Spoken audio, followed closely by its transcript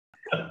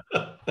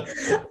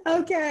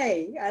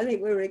Okay, I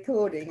think we're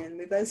recording and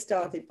we both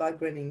started by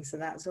grinning, so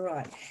that's all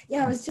right.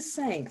 Yeah, I was just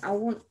saying,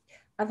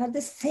 I've had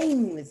this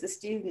thing with the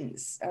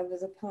students over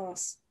the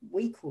past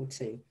week or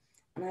two,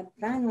 and I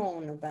bang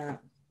on about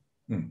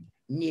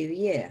New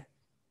Year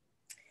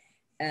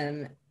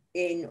in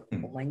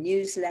all my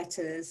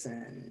newsletters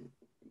and,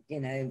 you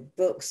know,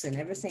 books and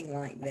everything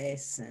like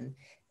this. And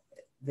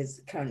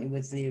currently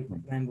with the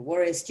Rainbow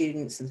Warrior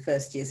students, and the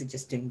first years are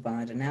just doing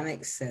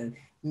biodynamics, so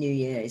New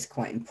Year is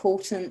quite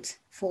important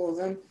for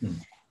them.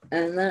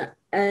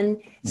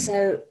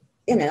 So,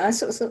 you know, I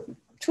sort of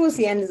towards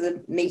the end of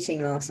the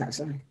meeting last night, I was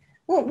like,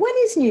 well, when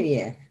is New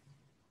Year?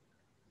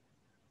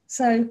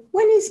 So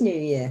when is New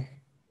Year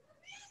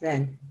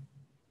then?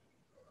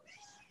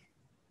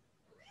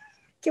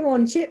 Come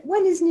on, Chip,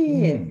 when is New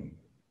Year?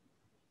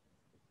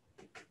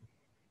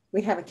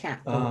 We have a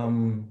cat.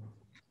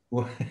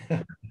 Well,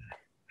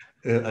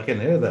 I can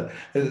hear that.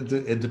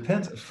 It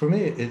depends. For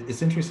me,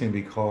 it's interesting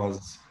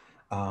because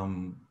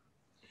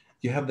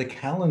you have the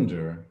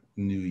calendar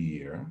New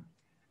Year,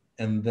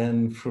 and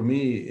then for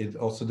me, it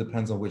also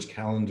depends on which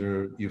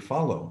calendar you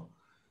follow.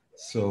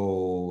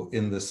 So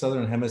in the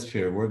Southern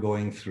Hemisphere,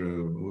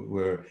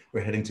 we're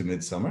heading to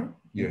Midsummer.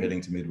 You're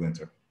heading to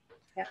Midwinter.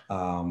 Yeah.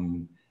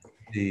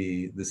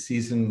 The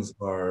seasons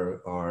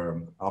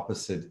are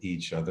opposite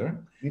each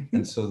other,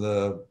 and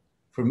so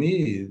for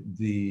me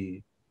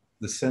the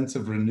sense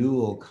of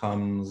renewal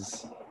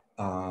comes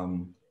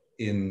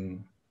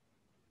in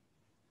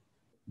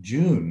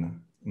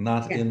June,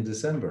 not in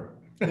December.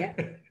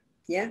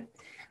 Yeah.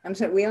 I'm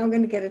sorry, we are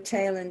going to get a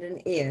tail and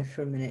an ear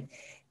for a minute,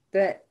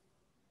 but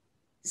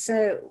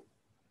so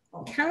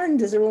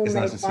calendars are all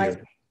made by.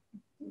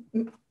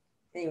 There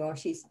you are.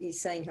 He's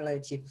saying hello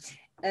to you.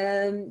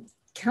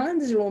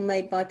 Calendars are all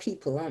made by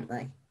people, aren't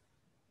they?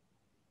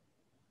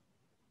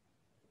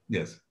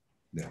 Yes.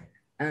 Yeah.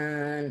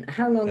 And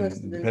how long has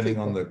it been? Depending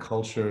on the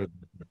culture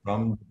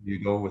from,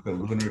 you go with a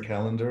lunar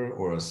calendar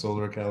or a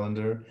solar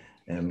calendar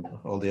and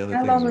all the other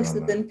things. How long has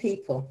there been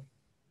people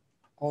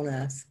on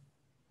Earth?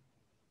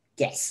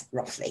 Guess,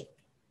 roughly.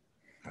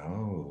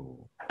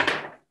 Oh,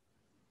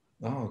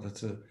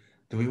 that's a.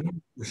 Do we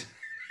want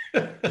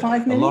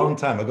 5 million? A long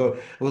time ago.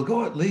 We'll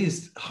go at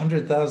least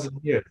 100,000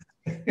 years.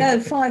 No,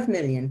 5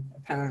 million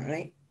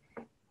apparently.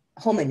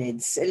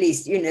 Hominids, at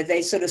least, you know,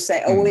 they sort of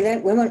say, oh,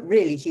 we're not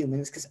really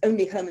humans because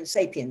only Homo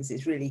sapiens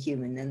is really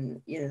human, and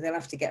you know they'll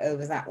have to get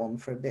over that one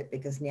for a bit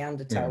because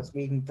Neanderthals were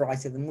even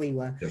brighter than we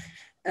were.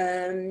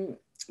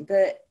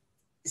 But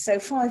so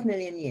 5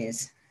 million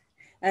years.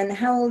 And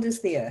how old is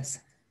the Earth?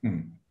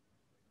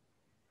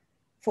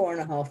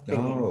 4.5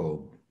 billion.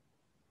 Oh,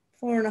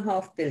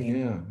 4.5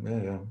 billion.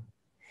 Yeah.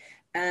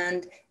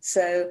 And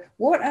so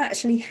what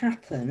actually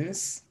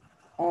happens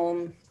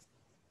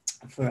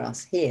for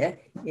us here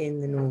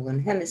in the Northern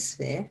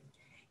Hemisphere,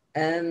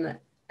 and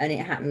it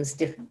happens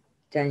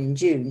down in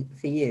June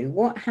for you,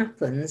 what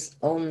happens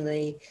on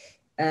the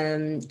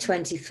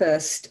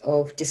 21st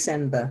of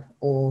December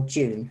or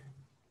June?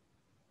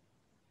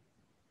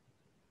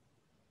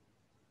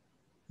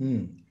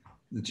 The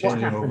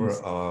changing over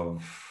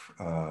of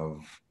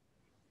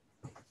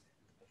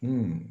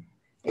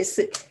It's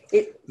for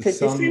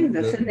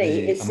December for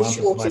me, it's the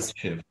shortest.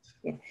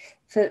 Yeah.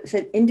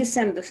 In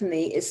December for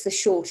me, it's the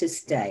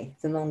shortest day,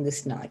 the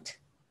longest night.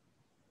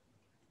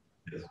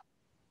 Yes.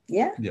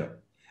 Yeah. Yeah,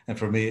 and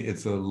for me,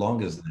 it's the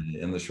longest day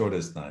and the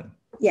shortest night.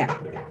 Yeah,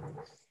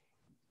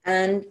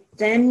 and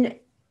then,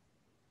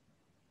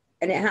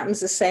 and it happens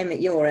the same at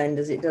your end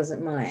as it does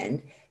at my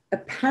end.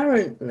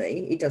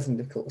 Apparently, it doesn't,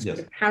 of course, but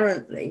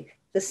apparently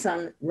the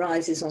sun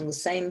rises on the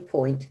same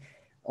point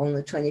on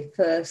the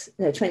 22nd,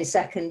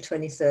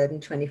 23rd,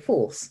 and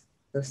 24th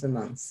of the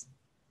month.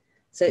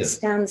 So it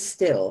stands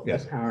still,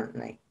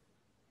 apparently,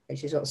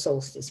 which is what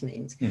solstice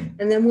means.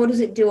 And then what does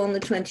it do on the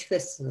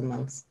 25th of the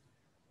month?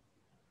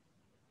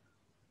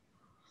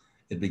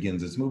 It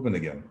begins its movement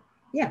again.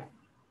 Yeah.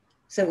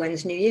 So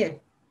when's New Year?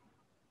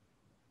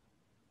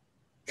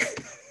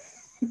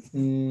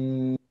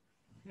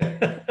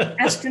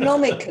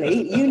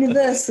 Astronomically,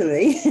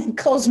 universally,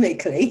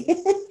 cosmically,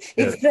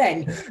 it's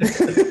then.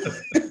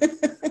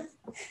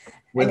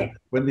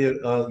 when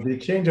the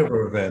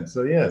changeover event.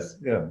 So yes,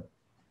 yeah.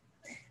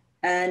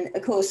 And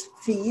of course,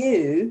 for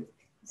you,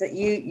 that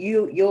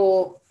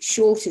your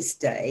shortest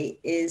day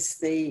is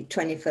the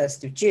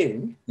 21st of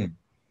June.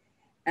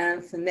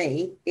 And for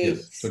me,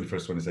 it's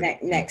 21st,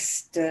 22nd.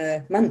 Next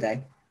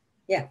Monday.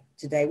 Yeah,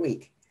 today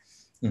week.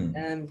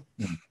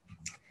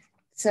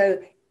 So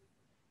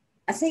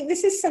I think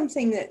this is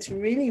something that's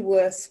really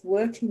worth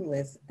working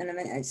with. And I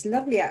mean, it's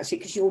lovely actually,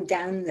 because you're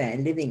down there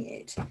living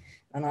it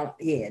and I'm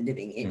here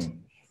living it.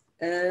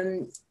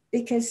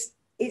 Because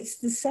it's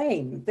the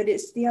same, but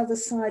it's the other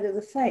side of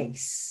the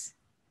face.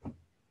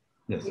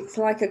 Yes. It's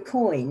like a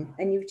coin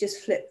and you've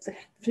just flipped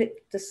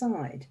the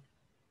side.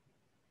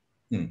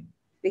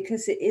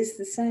 Because it is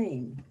the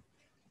same.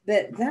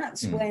 But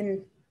that's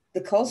when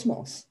the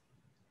cosmos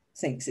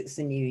thinks it's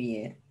the new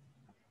year.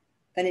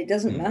 And it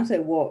doesn't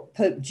matter what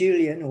Pope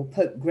Julian or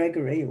Pope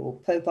Gregory or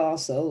Pope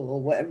Arsel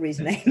or whatever his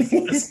name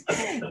is,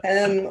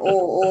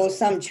 or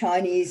some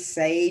Chinese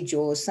sage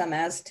or some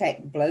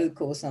Aztec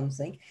bloke or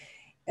something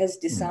has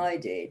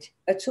decided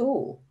at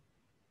all.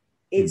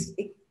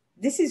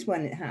 This is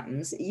when it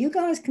happens. You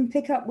guys can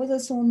pick up with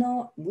us or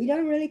not. We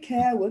don't really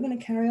care. We're going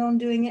to carry on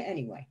doing it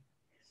anyway.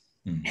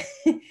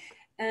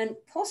 And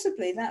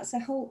possibly that's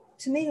to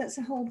me, that's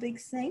a whole big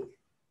thing.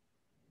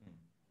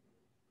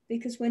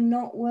 Because we're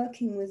not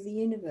working with the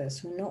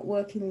universe. We're not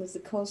working with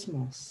the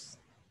cosmos.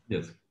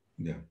 Yes.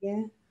 Yeah.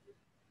 Yeah.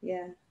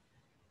 Yeah.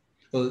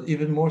 Well,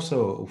 even more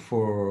so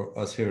for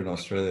us here in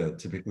Australia,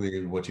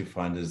 typically what you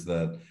find is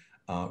that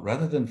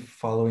rather than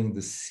following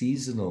the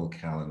seasonal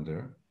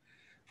calendar,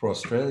 for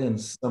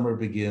Australians, summer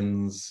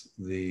begins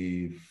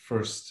the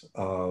first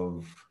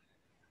of,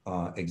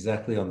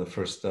 exactly on the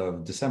 1st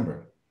of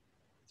December.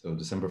 So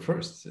December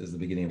 1st is the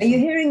beginning of Are summer. you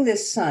hearing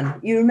this,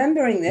 son? You're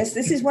remembering this?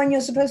 This is when you're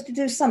supposed to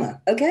do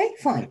summer. Okay,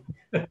 fine.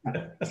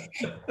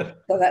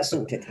 Well, that's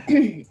sorted.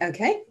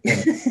 Okay.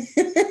 Yes.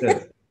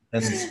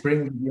 And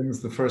spring begins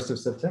the 1st of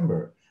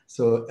September.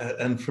 So,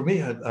 and for me,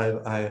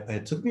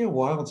 it took me a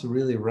while to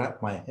really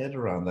wrap my head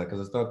around that,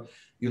 because I thought,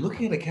 you're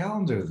looking at a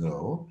calendar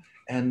though,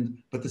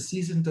 but the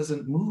season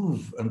doesn't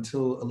move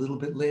until a little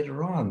bit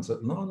later on. So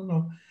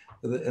no.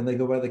 And they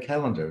go by the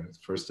calendar,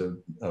 1st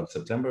of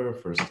September,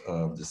 1st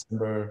of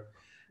December.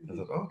 I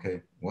thought,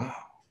 okay, wow.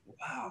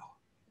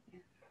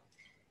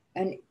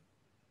 And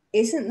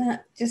isn't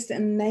that just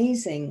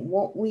amazing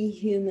what we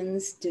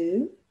humans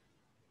do?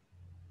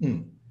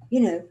 You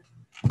know,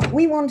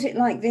 we want it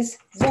like this,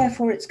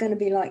 therefore it's going to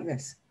be like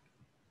this.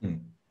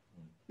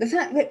 The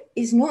fact that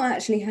it's not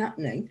actually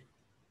happening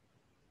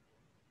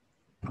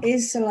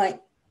is like,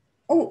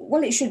 oh,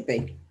 well, it should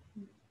be.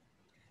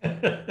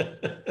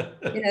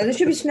 There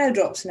should be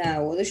snowdrops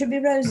now, or there should be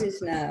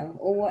roses now,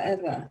 or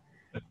whatever.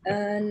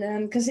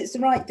 And because it's the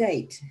right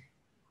date.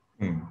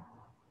 And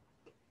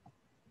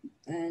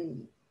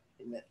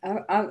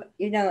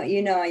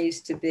I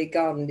used to be a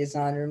garden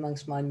designer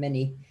amongst my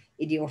many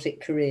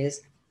idiotic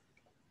careers.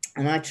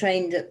 And I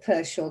trained at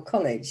Pershore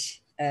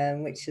College,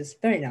 which was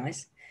very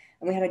nice.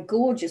 And we had a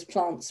gorgeous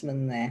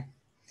plantsman there.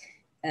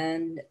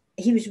 And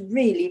he was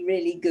really,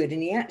 really good.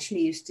 And he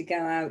actually used to go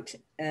out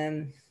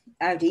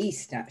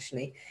east,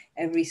 actually,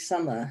 every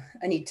summer.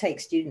 And he'd take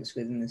students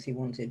with him if he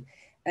wanted.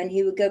 And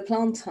he would go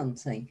plant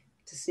hunting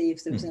to see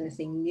if there was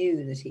anything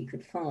new that he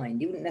could find.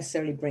 He wouldn't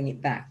necessarily bring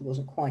it back. It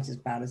wasn't quite as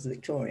bad as the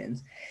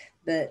Victorians.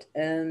 But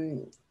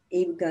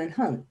he would go and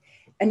hunt.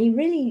 And he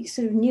really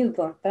sort of knew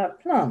about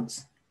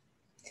plants.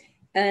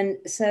 And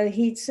so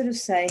he'd sort of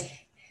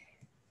say,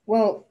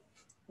 well,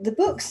 the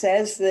book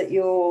says that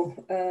you're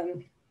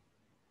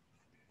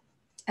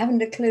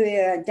haven't a clue,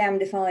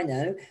 damned if I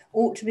know,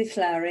 ought to be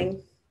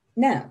flowering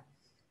now.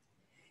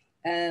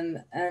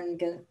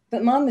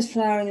 But mine was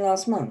flowering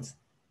last month.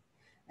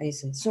 And he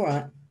said, it's all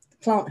right, the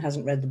plant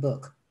hasn't read the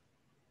book.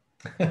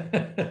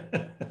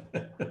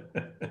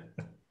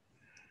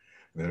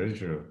 Very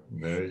true,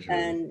 very true.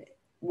 And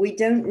we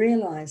don't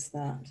realize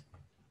that.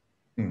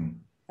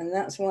 And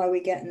that's why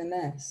we get in a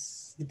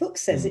mess. The book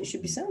says it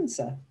should be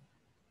so-and-so.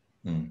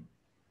 I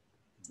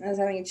was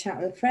having a chat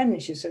with a friend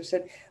and she sort of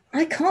said,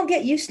 I can't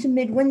get used to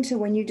midwinter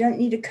when you don't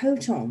need a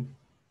coat on.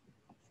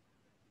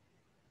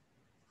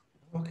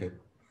 Okay.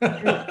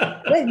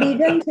 Well, you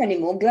don't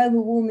anymore.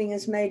 Global warming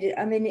has made it,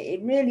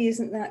 it really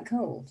isn't that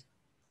cold.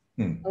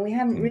 And we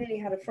haven't really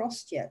had a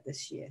frost yet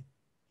this year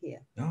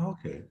here. Oh,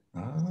 okay.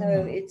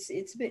 So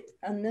it's a bit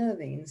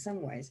unnerving in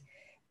some ways.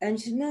 And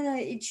she said, no,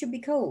 it should be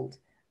cold.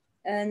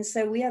 And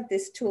so we had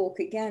this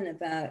talk again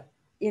about,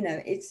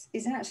 it's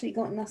actually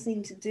got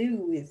nothing to do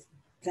with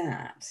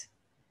that.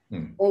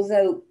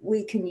 Although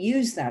we can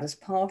use that as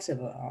part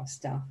of our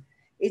stuff.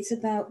 It's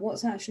about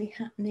what's actually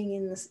happening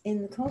in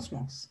the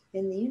cosmos,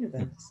 in the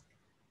universe.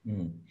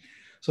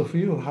 So for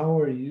you, how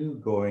are you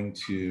going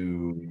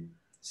to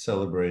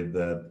celebrate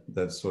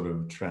that sort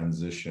of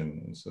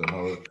transition? So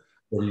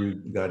what are you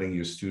guiding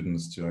your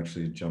students to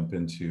actually jump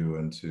into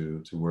and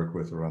to work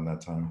with around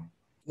that time?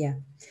 Yeah.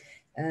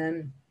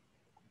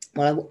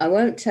 Well, I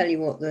won't tell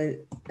you what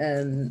the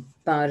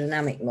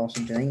biodynamic lot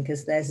are doing,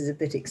 because theirs is a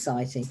bit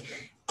exciting.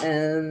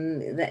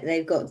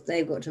 They've got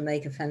to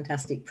make a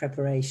fantastic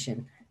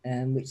preparation,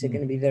 which they're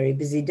going to be very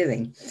busy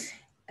doing.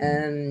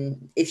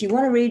 If you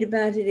want to read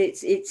about it,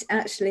 it's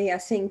actually, I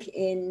think,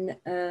 in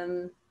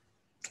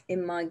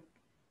my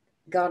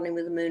Gardening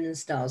with the Moon and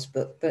Stars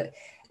book, but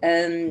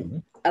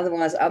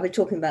otherwise I'll be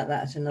talking about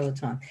that at another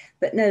time.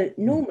 But no,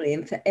 normally,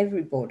 and for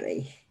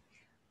everybody,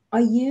 I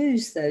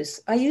use the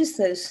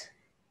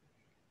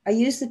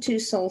two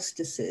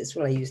solstices.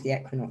 Well, I use the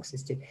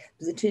equinoxes too,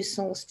 but the two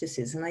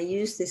solstices, and I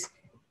use this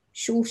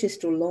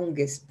shortest or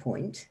longest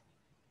point,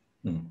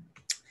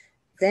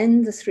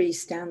 then the 3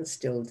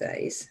 standstill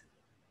days,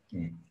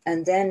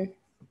 and then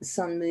the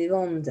sun move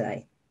on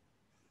day,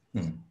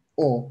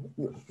 or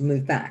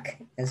move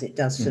back, as it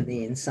does for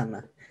me in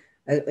summer.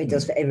 It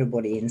does for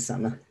everybody in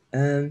summer.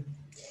 And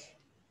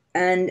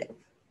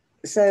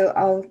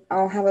so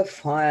I'll have a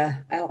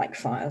fire. I like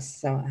fires,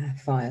 so I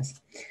have fires.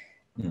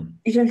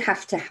 You don't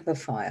have to have a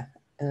fire,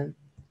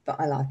 but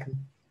I like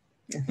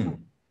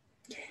them.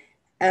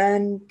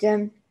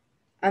 And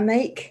I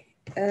make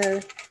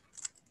a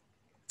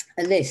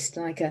list,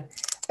 like a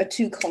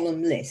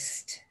 2-column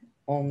list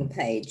on the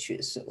page.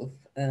 It's sort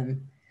of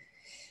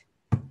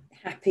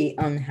happy,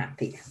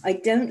 unhappy. I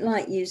don't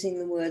like using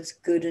the words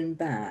good and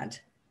bad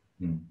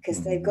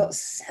because they've got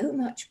so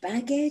much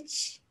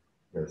baggage.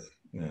 Yes.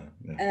 Yeah.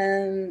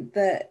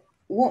 But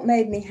what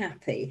made me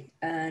happy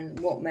and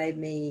what made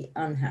me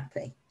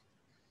unhappy.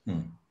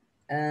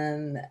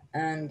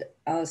 And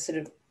I'll sort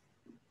of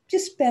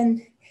just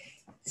spend.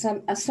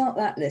 So I start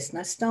that list, and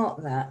I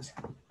start that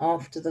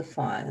after the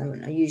fire. I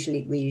mean,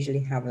 we usually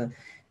have a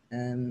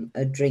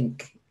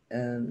drink,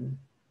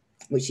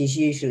 which is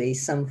usually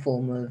some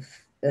form of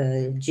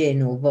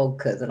gin or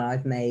vodka that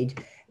I've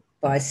made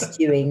by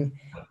stewing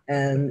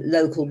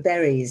local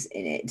berries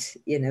in it,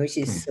 which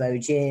is sloe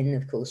gin,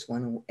 of course,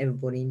 one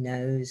everybody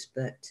knows.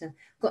 But I've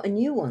got a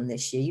new one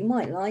this year. You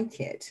might like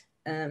it.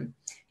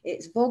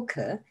 It's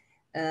vodka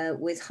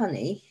with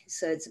honey.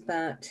 So it's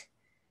about,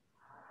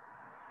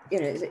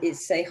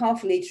 it's say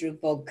half a litre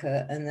of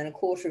vodka and then a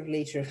quarter of a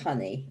litre of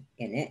honey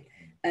in it,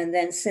 and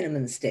then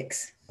cinnamon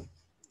sticks.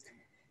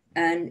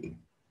 And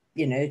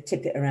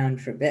tip it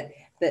around for a bit,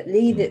 but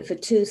leave it for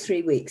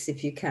 2-3 weeks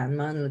if you can.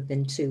 Mine will have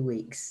been 2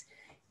 weeks.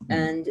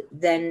 And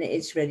then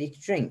it's ready to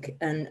drink.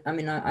 And I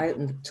mean, I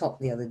opened the top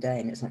the other day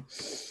and it's like,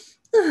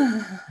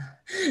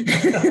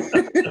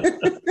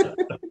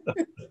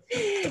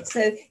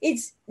 so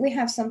we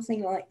have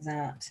something like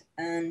that.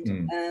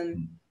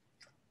 And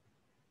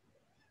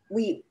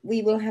we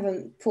will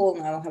Paul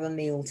and I will have a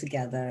meal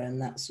together and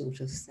that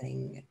sort of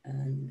thing,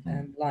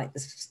 and light the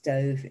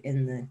stove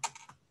in the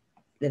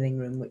living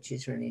room, which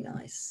is really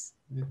nice.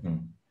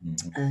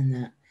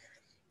 And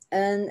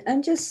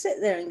just sit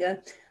there and go,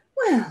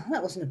 well,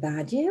 that wasn't a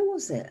bad year,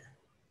 was it?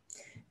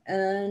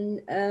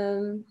 And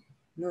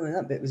no,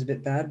 that bit was a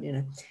bit bad,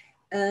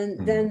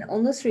 And then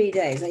on the 3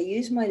 days, I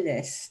use my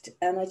list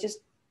and I just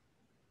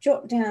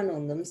jot down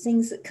on them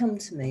things that come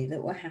to me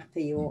that were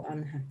happy or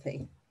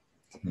unhappy.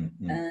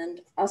 And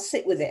I'll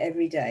sit with it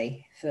every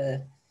day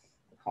for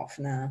half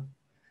an hour,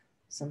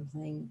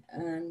 something,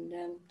 and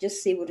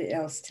just see what it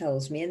else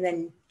tells me, and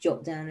then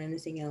jot down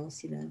anything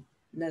else,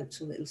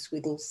 notes or little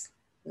squiggles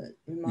that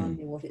remind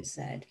me what it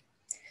said.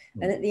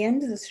 And at the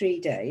end of the 3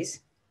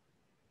 days,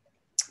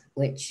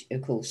 which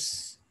of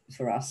course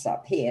for us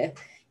up here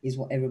is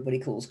what everybody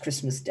calls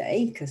Christmas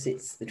Day, because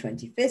it's the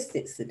 25th,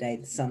 it's the day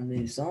the sun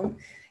moves on.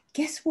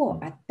 Guess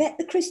what? I bet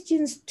the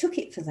Christians took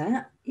it for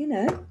that,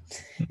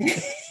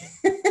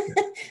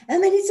 I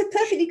mean, it's a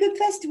perfectly good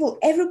festival.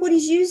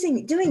 Everybody's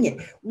doing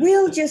it.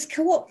 We'll just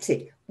co-opt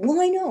it.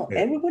 Why not?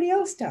 Everybody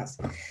else does.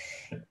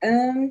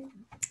 So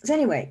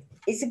anyway,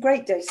 it's a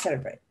great day to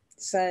celebrate.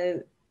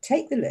 So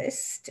take the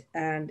list,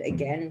 and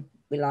again,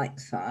 we light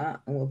the fire,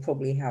 and we'll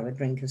probably have a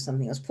drink of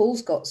something else.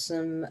 Paul's got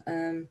some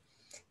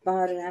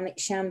biodynamic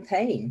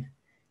champagne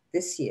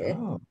this year.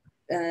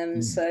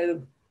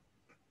 So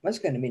that's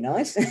going to be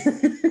nice.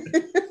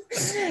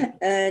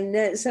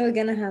 And so we're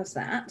going to have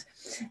that.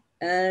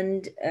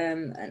 And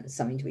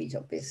something to eat,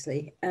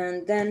 obviously.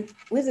 And then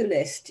with a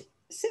list,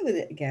 sit with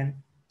it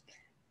again.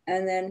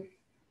 And then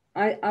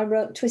I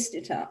twist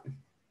it up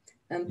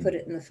and put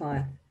it in the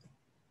fire.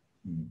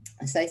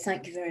 I say,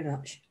 thank you very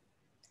much.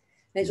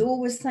 There's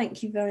always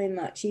thank you very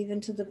much,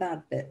 even to the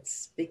bad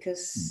bits,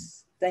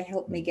 because they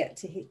help me get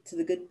to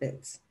the good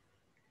bits.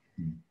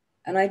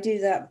 And I do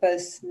that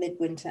both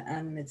midwinter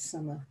and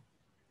midsummer,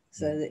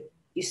 so that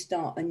you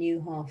start a new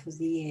half of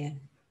the year.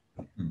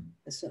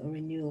 A sort of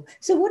renewal.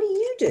 So what do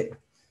you do?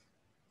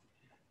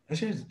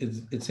 Actually,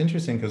 it's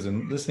interesting because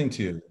in listening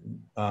to you,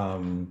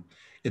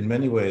 in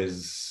many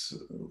ways,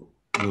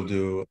 we'll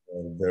do a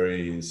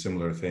very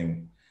similar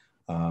thing.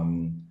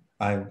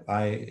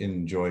 I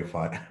enjoy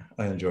fire.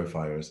 I enjoy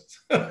fires.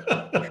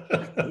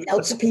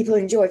 Lots of people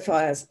enjoy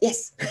fires.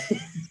 Yes.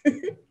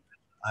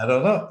 I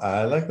don't know.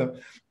 I like them.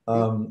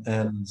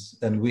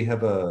 And we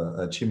have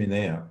a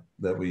chimenea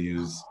that we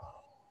use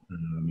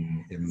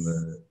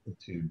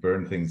to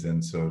burn things in,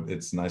 so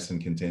it's nice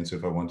and contained. So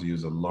if I want to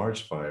use a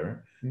large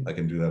fire, I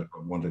can do that. If I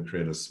want to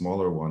create a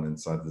smaller one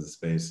inside the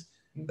space,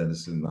 that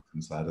is not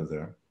inside of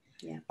there.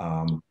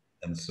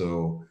 And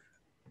so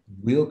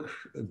we'll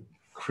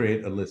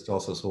create a list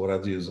also. So what I'll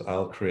do is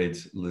I'll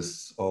create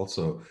lists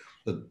also.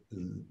 But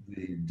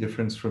the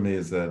difference for me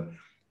is that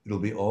it'll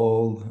be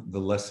all the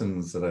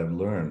lessons that I've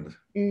learned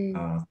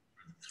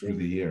through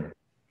the year.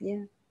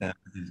 And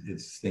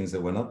it's things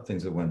that went up,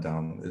 things that went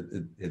down.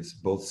 It's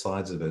both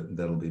sides of it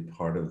that'll be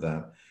part of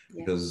that,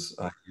 because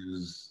I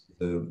use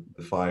the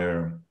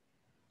fire.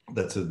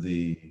 That's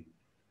the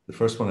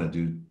first one I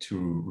do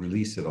to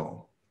release it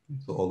all.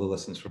 So all the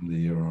lessons from the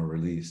year are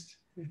released.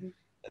 And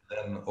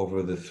then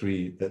over the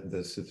 3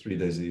 days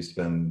that you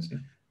spend,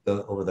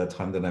 over that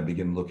time, then I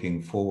begin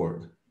looking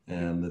forward,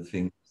 and the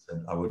things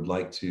that I would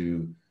like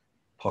to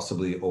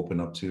possibly open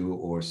up to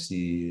or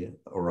see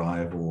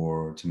arrive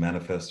or to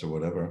manifest or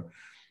whatever.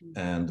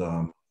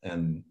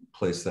 and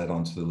place that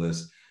onto the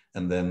list.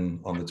 And then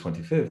on the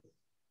 25th,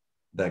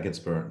 that gets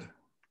burned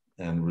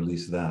and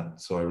release that.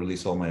 So I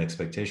release all my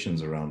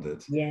expectations around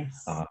it.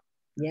 Yes.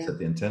 Set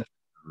the intention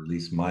to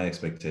release my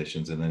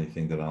expectations and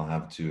anything that I'll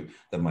have to,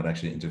 that might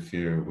actually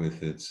interfere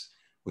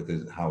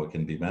with how it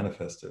can be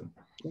manifested.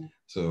 Yeah.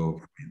 So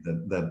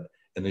that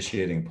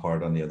initiating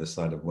part on the other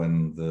side of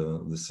when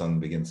the sun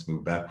begins to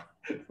move back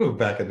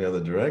in the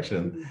other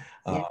direction,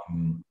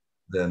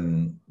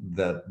 then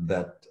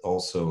that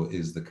also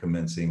is the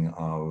commencing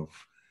of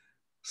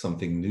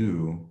something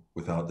new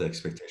without the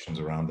expectations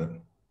around it.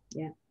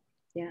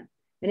 Yeah.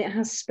 And it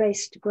has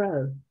space to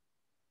grow.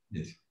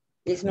 Yes.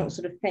 It's not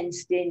sort of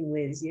fenced in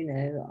with, you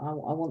know,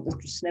 I want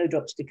the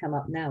snowdrops to come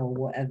up now or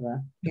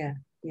whatever. Yeah.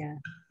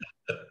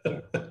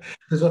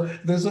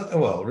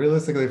 Well,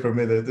 realistically for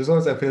me, there's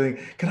always that feeling,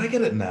 can I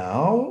get it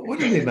now?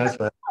 Wouldn't it be nice?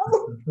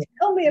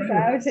 Tell me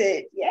about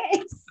it.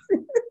 Yes.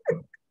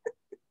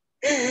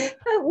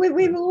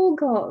 We've all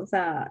got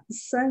that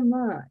so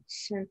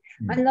much. And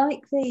I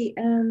like the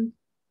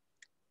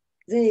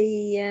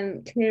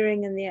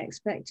clearing and the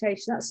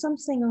expectation. That's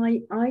something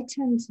I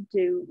tend to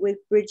do with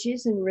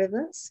bridges and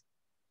rivers.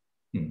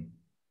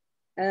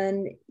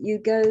 And you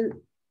go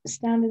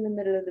stand in the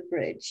middle of the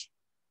bridge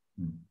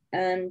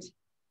and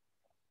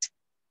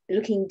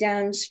looking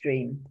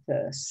downstream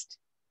first,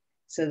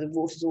 so the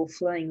water's all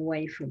flowing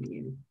away from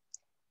you,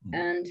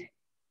 and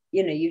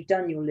you know you've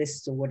done your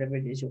lists or whatever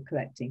it is you're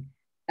collecting,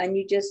 and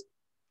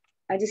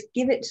I just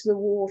give it to the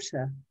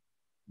water,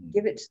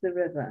 give it to the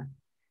river,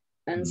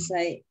 and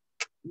say,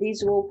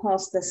 these are all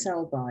past their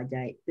sell-by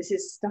date. This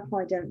is stuff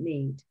I don't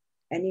need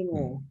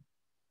anymore.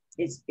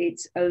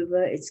 It's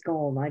over, it's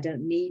gone. I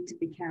don't need to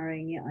be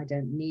carrying it. I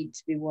don't need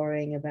to be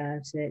worrying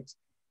about it.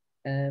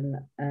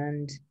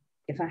 And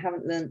if I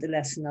haven't learned the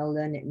lesson, I'll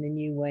learn it in a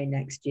new way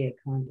next year,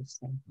 kind of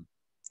thing.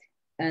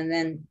 And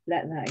then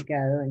let that go.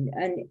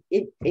 And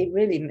it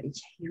really,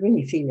 you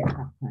really feel it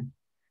happen.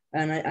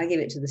 And I give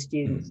it to the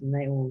students and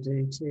they all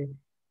do too.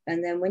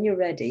 And then when you're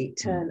ready,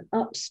 turn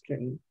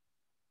upstream.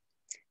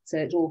 So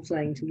it's all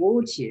flowing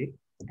towards you.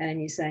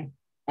 And you say,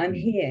 I'm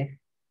here.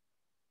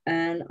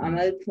 And I'm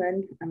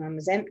open and I'm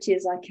as empty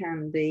as I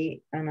can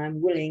be, and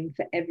I'm willing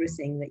for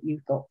everything that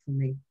you've got for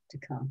me to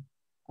come,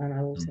 and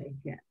I will take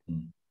it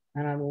and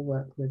I will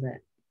work with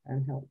it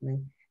and help me.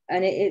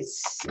 And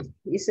it's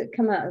you sort of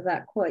come out of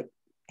that quite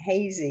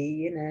hazy,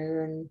 you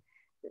know, and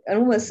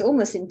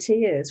almost in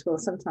tears. Well,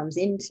 sometimes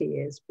in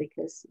tears,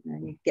 because you know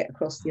you get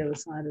across the other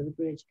side of the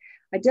bridge.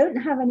 I don't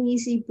have an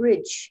easy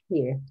bridge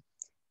here.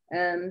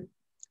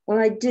 Well,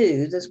 I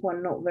do. There's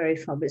one not very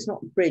far, but it's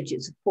not a bridge;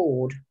 it's a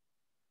ford.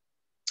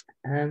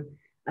 And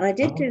I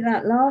did do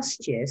that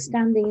last year,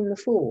 standing in the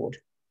ford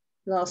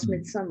last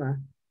Midsummer,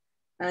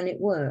 and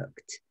it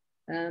worked.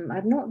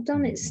 I've not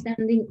done it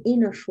standing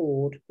in a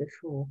ford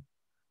before,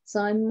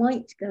 so I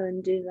might go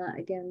and do that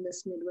again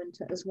this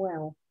midwinter as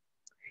well.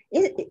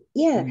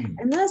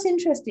 And that's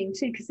interesting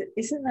too, because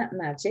isn't that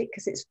magic?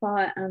 Because it's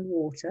fire and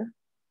water,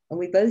 and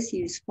we both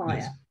use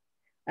fire,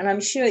 and I'm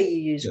sure you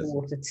use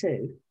water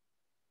too.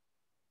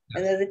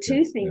 And they're the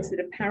two things that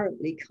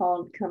apparently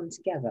can't come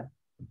together.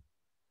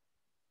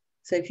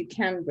 So if you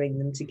can bring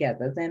them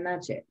together, they're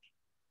magic.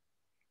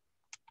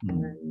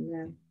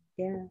 And,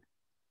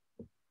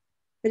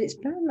 but it's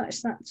very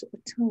much that sort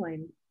of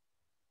time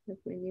of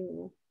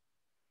renewal.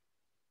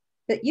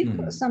 But you've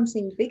got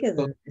something bigger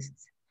than this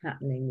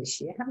happening this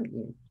year, haven't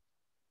you?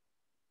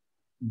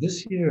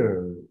 This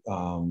year,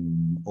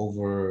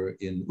 over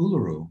in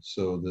Uluru,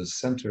 so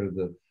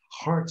the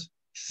heart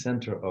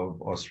center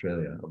of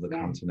Australia, of the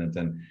continent,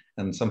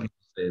 and some people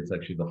say it's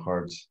actually the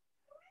heart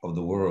of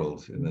the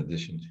world. In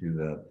addition to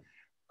that,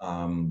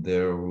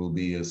 there will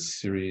be a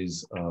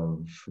series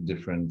of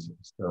different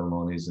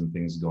ceremonies and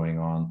things going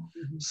on,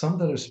 some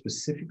that are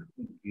specifically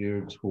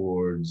geared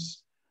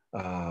towards,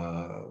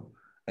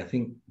 I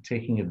think,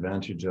 taking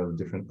advantage of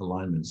different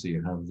alignments. So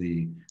you have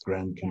the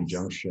Grand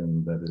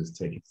Conjunction that is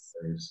taking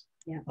place,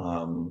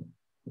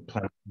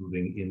 planets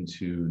moving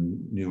into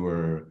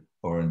newer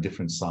or in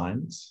different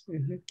signs.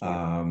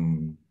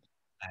 And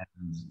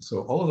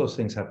so all of those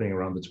things happening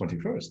around the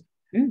 21st.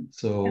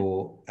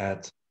 So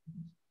at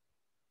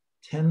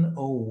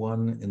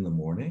 10:01 in the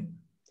morning.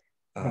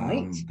 Let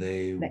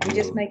me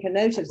just make a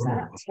note of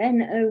that.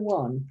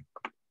 10:01.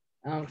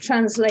 I'll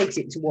translate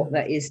it to what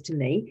that is to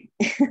me.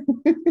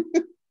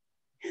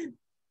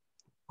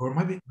 Or it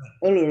might be.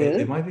 Uluru.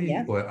 It might be.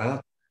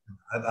 Well,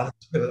 I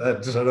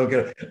just I don't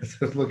get it.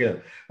 Just look at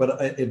it.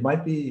 But it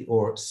might be,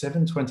 or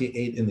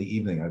 7:28 in the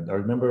evening. I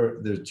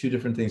remember there's two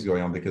different things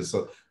going on, because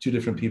two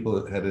different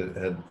people had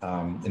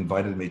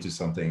invited me to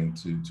something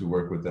to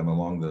work with them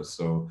along this.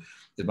 So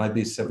it might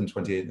be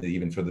 7:28 in the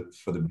evening for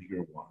the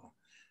bigger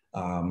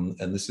one.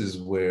 And this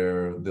is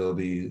where there'll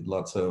be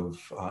lots of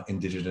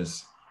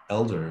indigenous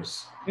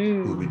elders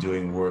who will be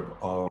doing work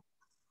on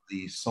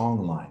the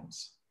song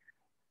lines.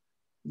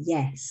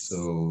 Yes.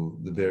 So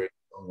the various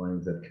song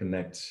lines that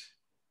connect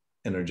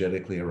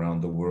energetically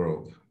around the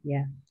world.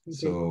 Yeah.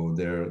 So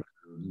they're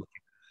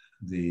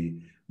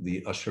the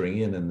ushering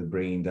in and the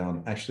bringing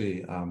down.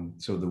 Actually,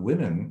 so the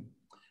women,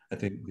 I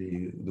think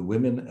the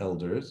women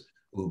elders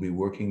will be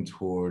working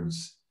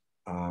towards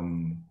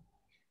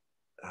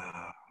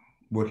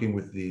working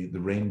with the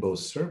rainbow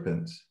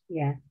serpent.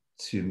 Yeah.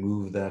 To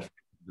move that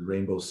the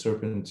rainbow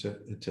serpent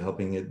to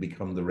helping it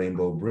become the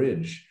rainbow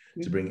bridge,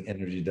 to bring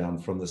energy down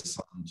from the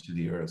sun to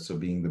the earth. So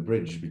being the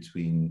bridge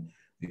between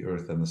the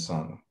earth and the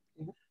sun,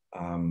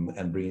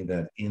 and bringing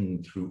that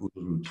in through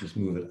Uluru, just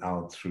move it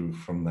out through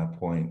from that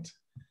point.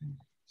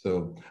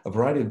 So a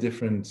variety of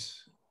different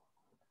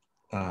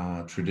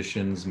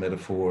traditions,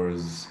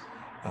 metaphors,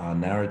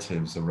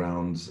 narratives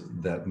around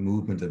that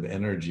movement of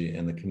energy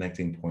and the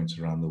connecting points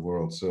around the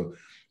world. So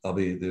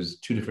there's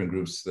two different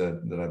groups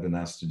that I've been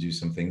asked to do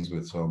some things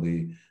with. So I'll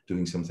be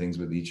doing some things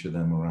with each of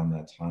them around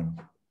that time.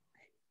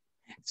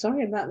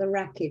 Sorry about the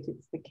racket,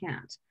 it's the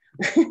cat.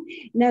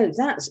 No,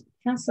 that's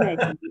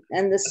fascinating.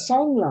 And the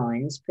song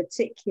lines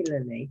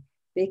particularly,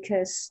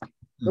 because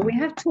but we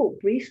have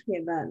talked briefly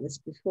about this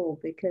before,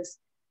 because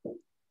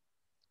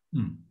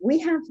we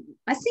have,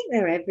 I think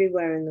they're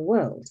everywhere in the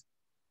world.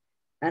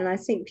 And I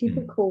think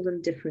people call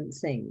them different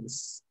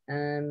things.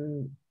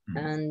 And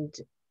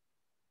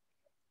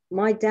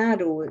my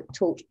dad always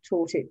taught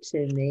it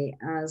to me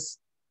as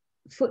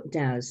foot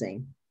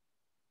dowsing.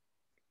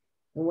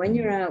 And when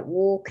you're out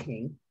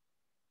walking,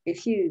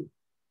 if you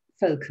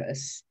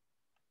focus,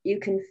 you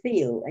can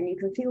feel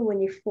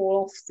when you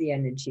fall off the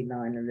energy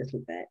line a little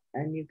bit,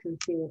 and you can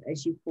feel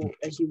as you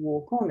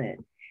walk on it.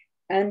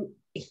 And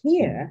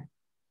here,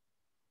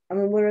 I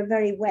mean, we're a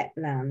very wet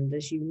land,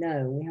 as you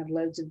know. We have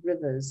loads of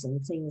rivers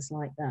and things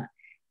like that.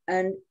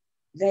 And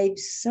they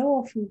so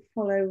often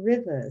follow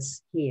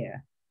rivers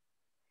here.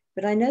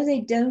 But I know they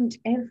don't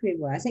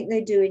everywhere. I think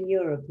they do in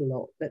Europe a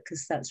lot,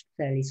 because that's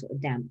fairly sort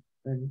of damp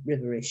and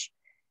riverish.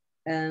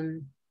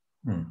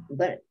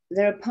 But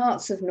there are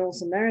parts of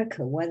North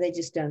America where they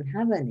just don't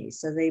have any,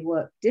 so they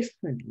work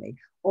differently.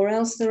 Or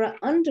else there are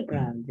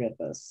underground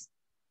rivers,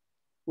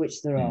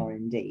 which there are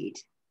indeed.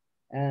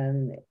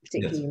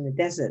 Particularly in the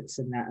deserts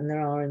and that, and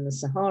there are in the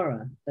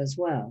Sahara as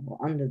well,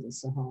 or under the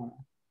Sahara.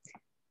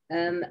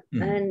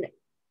 And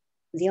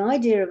the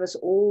idea of us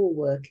all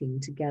working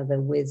together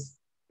with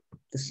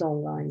the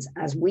song lines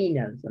as we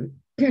know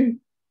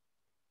them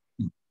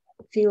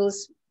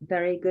feels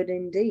very good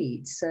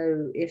indeed.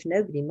 So if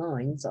nobody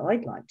minds,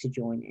 I'd like to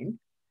join in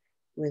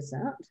with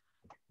that.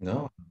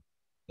 No,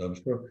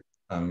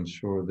 I'm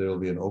sure there'll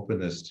be an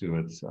openness to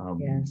it,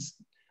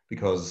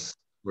 because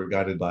we're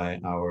guided by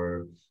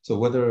so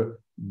whether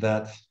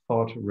that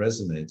thought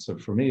resonates. So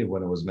for me,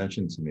 when it was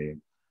mentioned to me,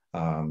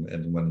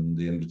 and when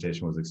the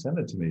invitation was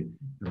extended to me,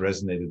 it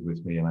resonated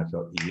with me, and I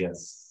felt,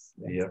 yes,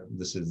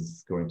 this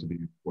is going to be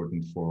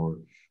important for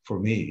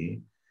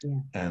me,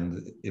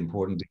 and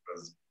important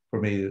because for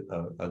me,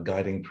 a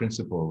guiding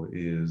principle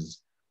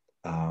is,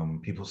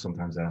 people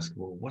sometimes ask,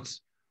 well,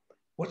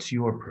 what's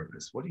your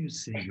purpose? What do you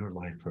say your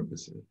life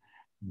purpose is?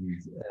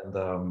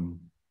 And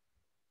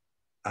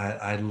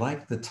I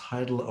like the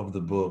title of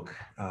the book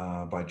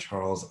by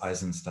Charles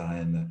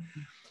Eisenstein,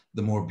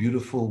 The More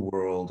Beautiful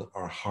World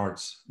Our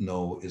Hearts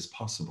Know Is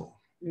Possible.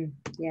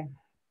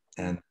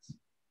 And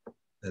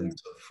so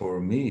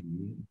for me,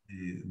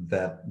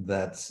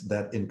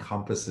 that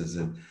encompasses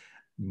it.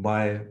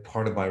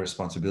 Part of my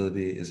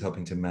responsibility is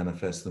helping to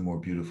manifest the more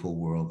beautiful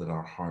world that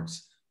our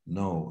hearts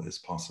know is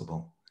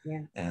possible.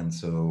 And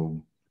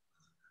so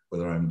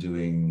whether I'm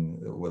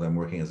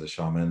working as a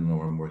shaman,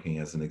 or I'm working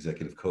as an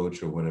executive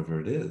coach, or whatever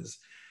it is,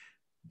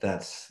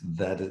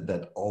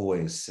 that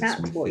always sits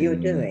within what you're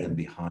doing. And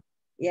behind.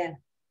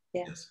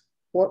 Yes.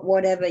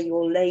 Whatever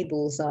your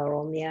labels are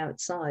on the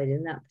outside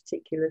in that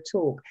particular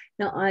talk.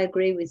 Now, I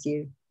agree with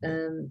you.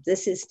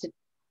 This is to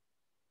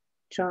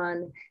try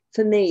and,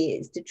 for me,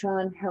 it's to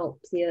try and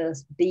help the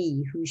earth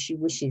be who she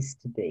wishes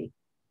to be,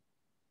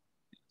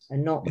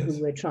 and not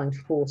who we're trying to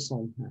force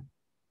on her.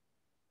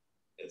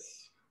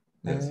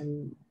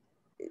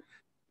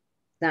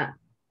 That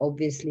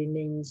obviously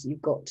means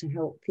you've got to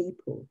help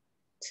people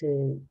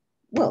to,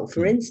 well,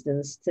 for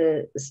instance,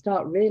 to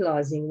start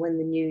realizing when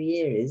the new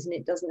year is, and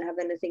it doesn't have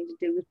anything to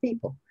do with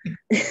people.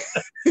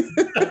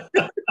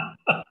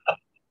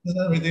 It's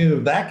nothing to do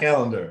with that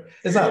calendar.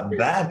 It's not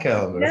that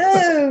calendar.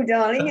 No,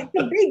 darling, it's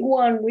the big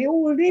one we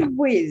all live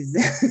with.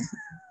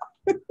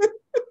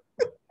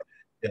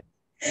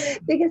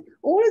 Because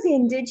all of the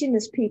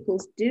indigenous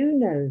peoples do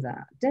know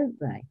that, don't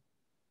they?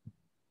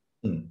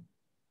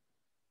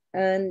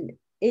 And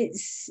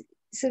it's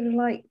sort of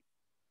like,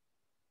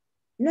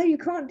 no, you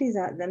can't do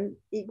that then.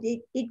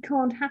 It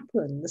can't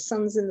happen. The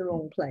sun's in the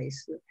wrong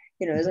place.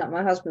 You know, as like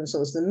my husband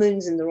says, the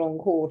moon's in the wrong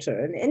quarter.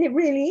 And it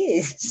really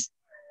is.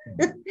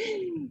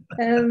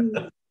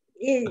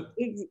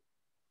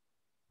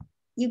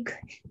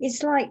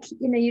 It's like,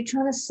 you know, you're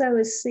trying to sow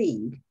a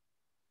seed.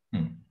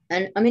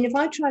 And I mean, if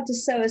I tried to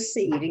sow a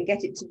seed and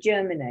get it to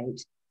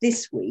germinate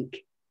this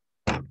week,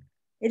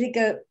 it'd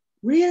go,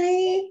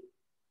 really?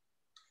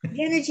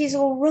 The energy's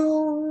all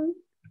wrong.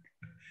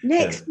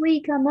 Next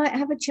week I might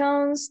have a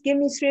chance. Give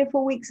me 3 or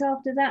 4 weeks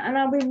after that, and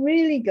I'll be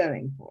really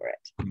going for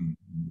it.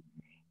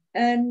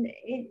 And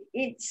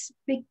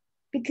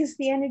because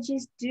the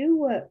energies do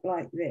work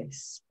like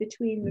this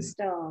between the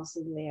stars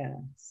and the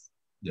earth.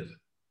 Yes.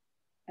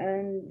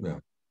 And Yeah.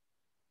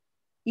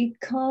 you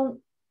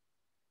can't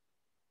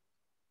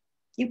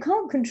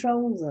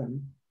control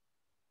them.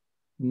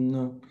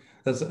 No,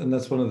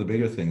 that's one of the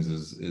bigger things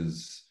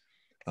is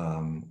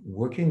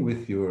working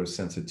with your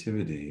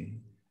sensitivity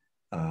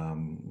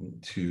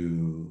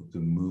to the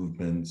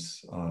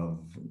movements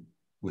of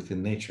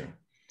within nature.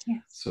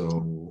 Yes.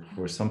 So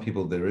for some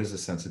people, there is a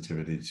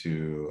sensitivity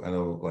to, I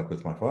know, like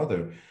with my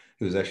father,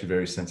 he was actually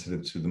very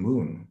sensitive to the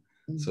moon.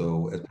 Mm-hmm.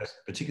 So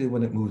particularly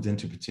when it moved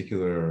into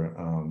particular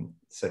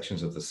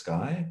sections of the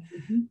sky,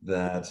 mm-hmm.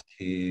 that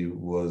he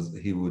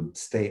would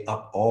stay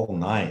up all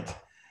night.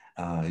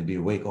 He'd be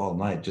awake all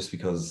night just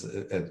because,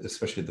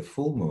 especially the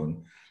full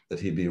moon,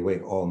 that he'd be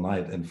awake all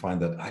night and find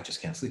that I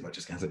just can't sleep. I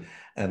just can't sleep.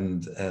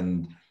 And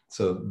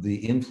so the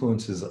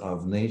influences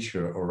of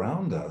nature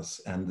around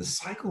us and the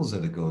cycles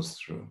that it goes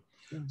through,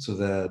 so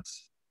that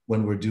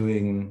when we're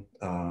doing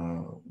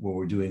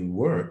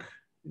work,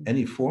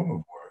 any form of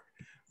work,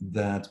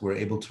 that we're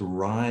able to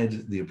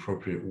ride the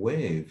appropriate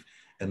wave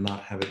and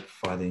not have it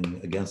fighting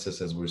against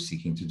us as we're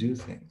seeking to do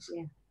things.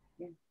 Yeah,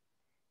 yeah.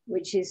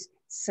 Which is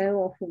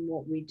so often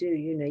what we do.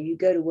 You know, you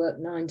go to work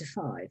 9 to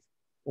 5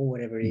 or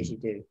whatever it is you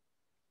do,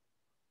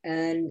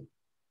 and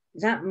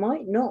that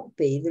might not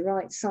be the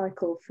right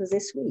cycle for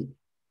this week.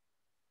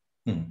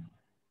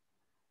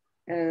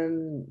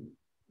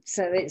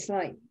 So it's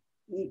like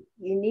you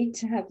need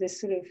to have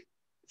this sort of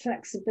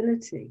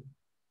flexibility.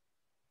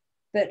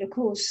 But of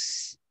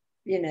course,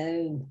 you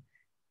know,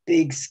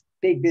 big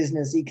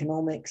business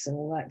economics and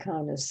all that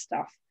kind of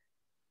stuff.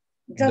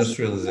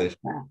 Industrialization.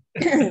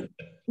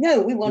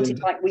 No, we want it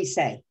like we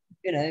say.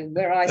 You know,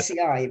 we're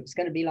ICI, it's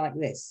going to be like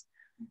this.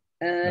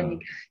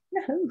 And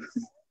no.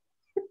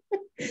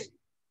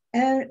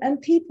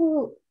 And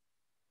people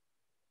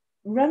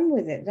run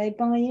with it. They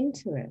buy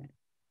into it.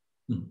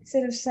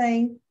 Instead of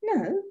saying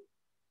no.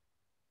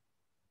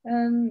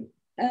 And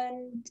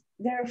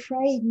they're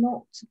afraid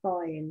not to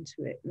buy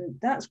into it. And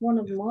that's one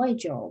of my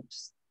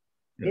jobs,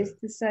 is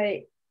to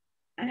say,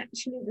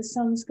 actually, the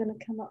sun's going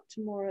to come up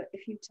tomorrow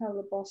if you tell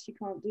the boss you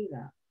can't do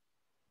that.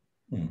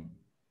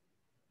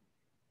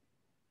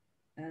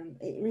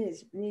 It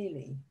is,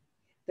 really.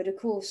 But of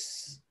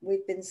course,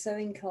 we've been so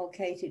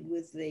inculcated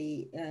with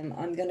the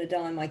I'm going to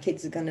die, my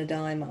kids are going to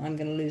die, I'm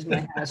going to lose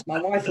my house,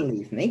 my wife will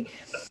leave me,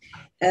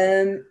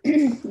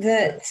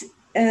 that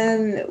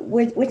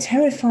we're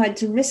terrified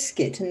to risk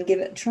it and give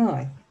it a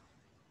try.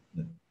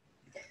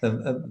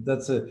 And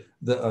that's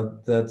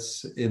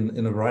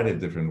in a variety of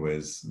different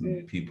ways.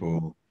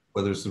 People,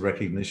 whether it's the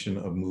recognition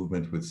of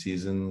movement with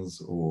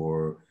seasons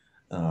or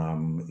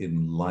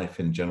in life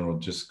in general,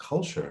 just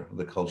culture,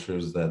 the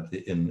cultures that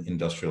the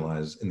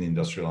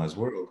industrialized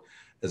world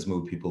has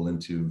moved people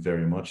into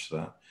very much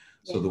that.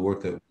 So the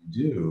work that we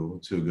do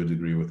to a good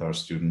degree with our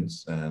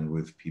students and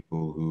with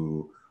people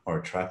who are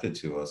attracted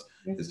to us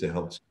is to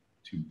help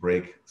to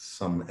break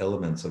some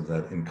elements of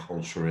that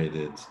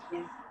enculturated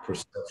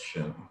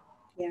perception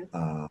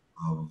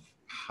of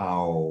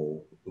how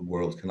the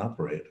world can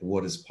operate,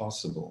 what is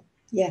possible.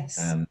 Yes.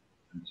 And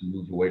to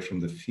move away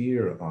from the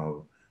fear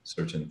of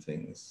certain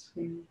things.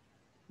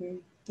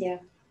 Yeah.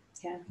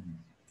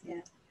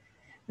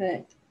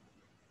 But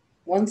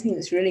one thing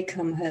that's really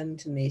come home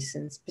to me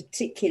since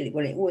particularly,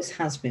 well, it always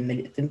has been, but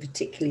it's been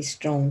particularly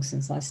strong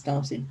since I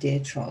started Deer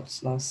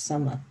Trots last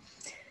summer,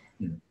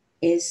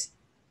 is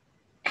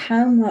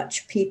how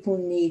much people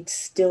need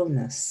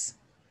stillness.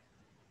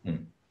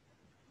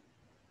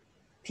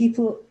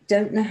 People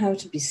don't know how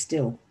to be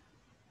still.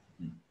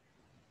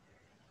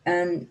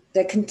 And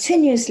they're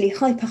continuously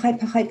hyper.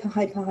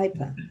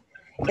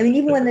 I mean,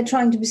 even when they're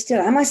trying to be still,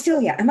 am I still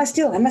yet? Am I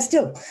still?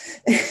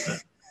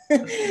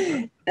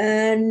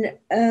 And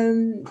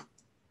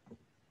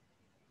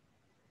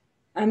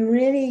I'm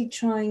really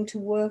trying to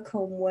work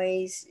on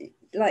ways,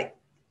 like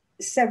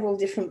several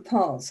different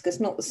paths,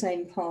 because not the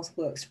same path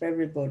works for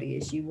everybody,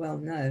 as you well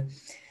know.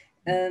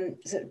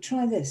 So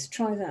try this,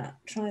 try that.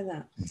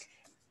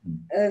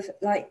 Of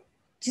like,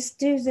 just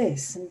do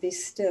this and be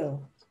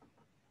still.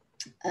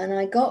 And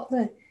I got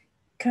the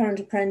current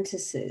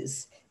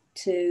apprentices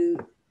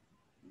to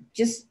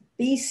just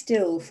be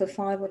still for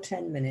 5 or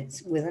 10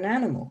 minutes with an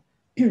animal.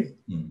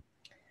 And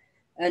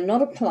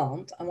not a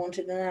plant. I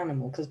wanted an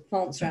animal, because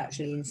plants are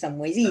actually in some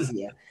ways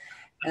easier.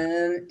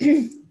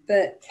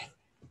 But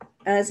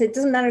so it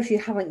doesn't matter if you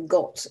haven't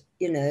got,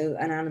 you know,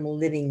 an animal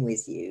living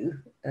with you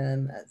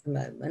at the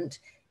moment.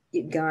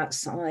 You go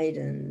outside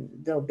and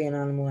there'll be an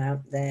animal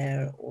out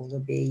there, or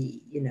there'll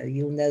be, you know,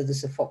 you'll know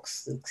there's a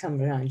fox that's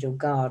come around your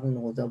garden,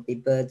 or there'll be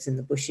birds in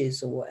the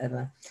bushes or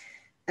whatever.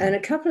 And a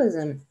couple of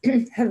them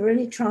have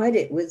really tried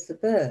it with the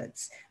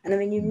birds. And I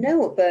mean, you know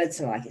what birds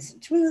are like. It's in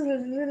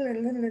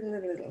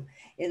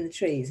the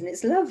trees, and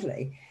it's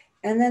lovely.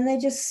 And then they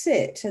just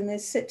sit, and they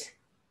sit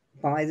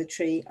by the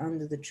tree,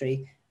 under the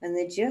tree, and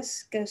they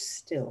just go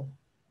still.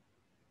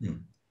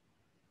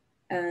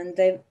 And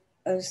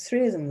those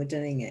 3 of them were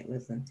doing it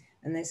with them.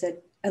 And they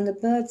said, and the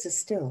birds are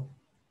still.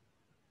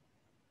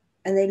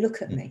 and they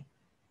look at me.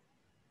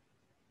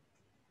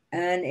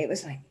 And it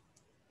was like,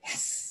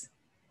 yes,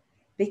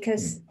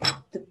 because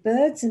the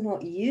birds are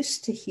not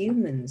used to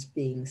humans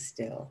being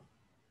still.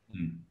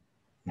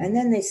 And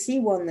then they see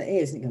one that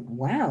is, and they go,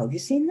 wow, have you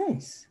seen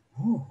this?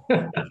 Oh,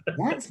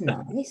 that's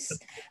nice.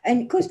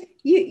 And of course,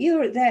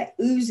 you're there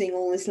oozing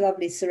all this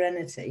lovely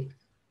serenity,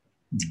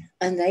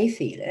 and they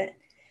feel it.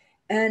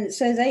 And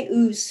so they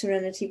ooze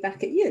serenity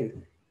back at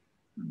you.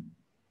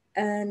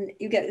 And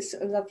you get this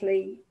sort of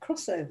lovely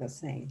crossover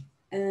thing.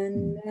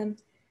 And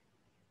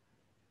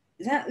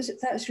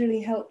that's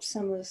really helped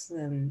some of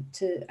them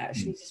to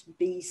actually just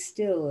be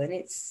still. And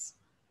it's,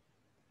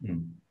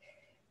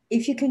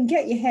 if you can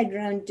get your head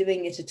around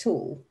doing it at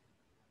all,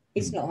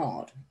 it's not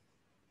hard.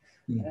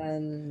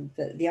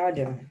 But the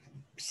idea of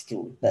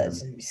still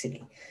birds and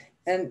silly,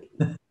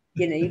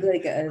 you know, you've got to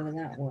get over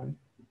that one.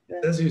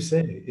 But, as you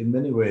say, in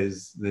many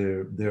ways,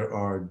 there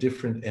are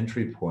different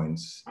entry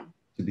points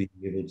to be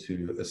able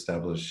to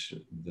establish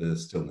the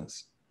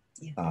stillness.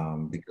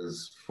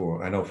 Because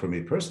I know for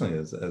me personally,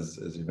 as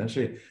you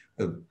mentioned,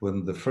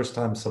 when the first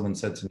time someone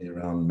said to me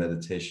around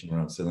meditation,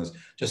 around stillness,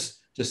 just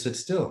sit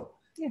still.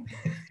 Yeah.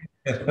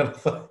 And I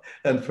thought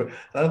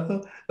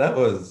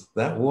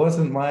that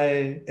wasn't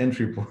my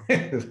entry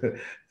point.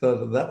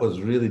 So that was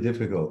really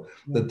difficult.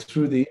 But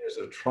through the years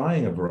of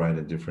trying a variety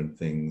of different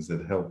things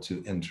that helped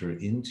to enter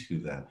into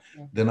that,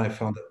 then I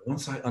found that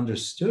once I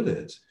understood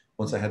it,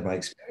 once I had my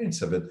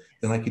experience of it,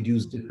 then I could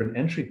use different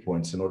entry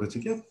points in order to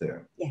get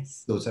there.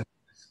 Yes. So it's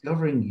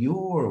discovering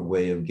your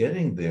way of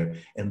getting there,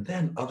 and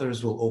then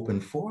others will open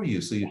for you.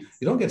 So you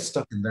don't get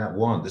stuck in that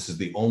one. This is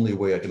the only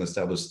way I can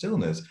establish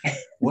stillness.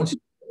 Once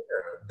you're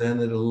there, then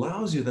it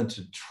allows you then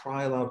to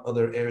trial out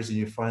other areas, and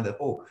you find that,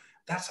 oh,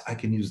 I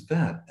can use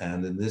that.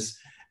 And in this,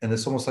 and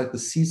it's almost like the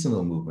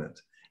seasonal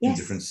movement. In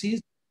different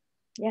seasons,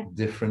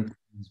 different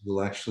things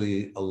will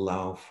actually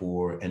allow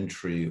for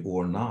entry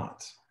or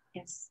not.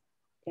 Yes.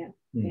 Yeah.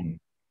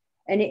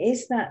 And it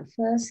is that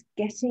first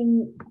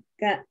getting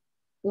that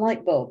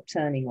light bulb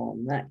turning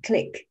on, that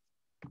click.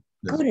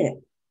 Got it.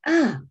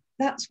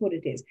 That's what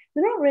it is.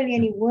 There aren't really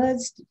any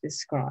words to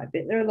describe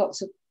it. There are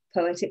lots of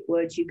poetic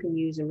words you can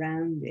use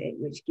around it,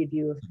 which give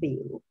you a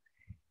feel,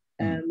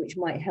 which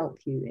might help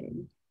you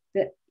in.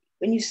 But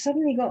when you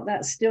suddenly got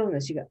that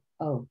stillness, you go,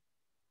 oh,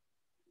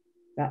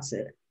 that's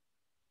it.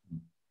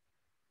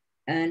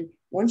 And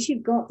once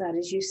you've got that,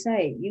 as you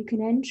say, you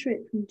can enter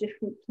it from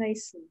different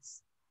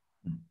places.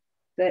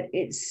 But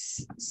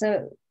it's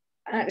so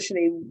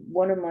actually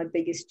one of my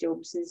biggest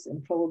jobs is,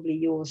 and probably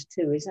yours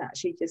too, is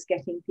actually just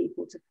getting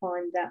people to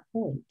find that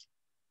point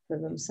for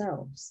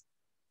themselves.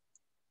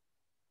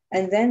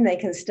 And then they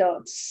can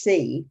start to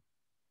see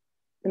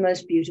the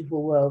most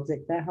beautiful world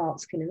that their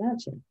hearts can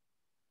imagine.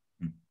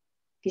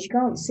 Because you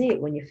can't see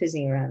it when you're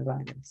fizzing around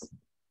like this.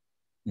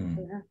 It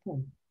can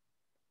happen.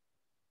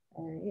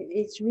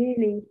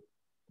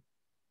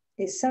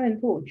 It's so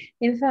important.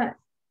 In fact,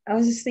 I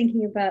was just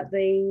thinking about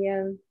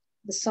the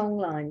song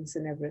lines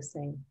and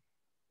everything.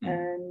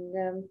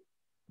 And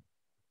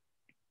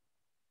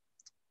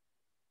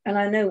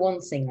I know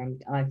one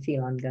thing I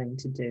feel I'm going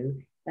to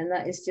do, and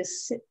that is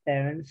just sit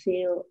there and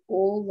feel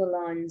all the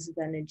lines of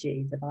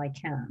energy that I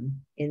can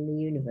in the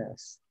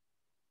universe,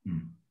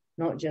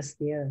 not just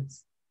the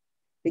earth,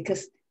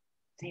 because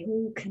they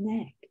all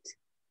connect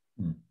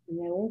and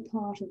they're all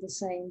part of the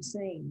same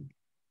thing.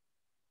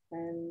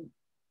 And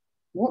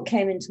what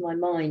came into my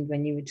mind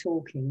when you were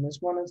talking was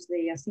I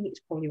think it's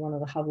probably one of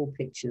the Hubble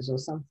pictures or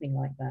something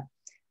like that,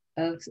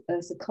 of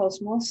the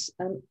cosmos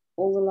and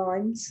all the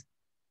lines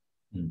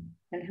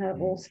and how it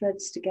all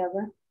threads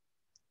together.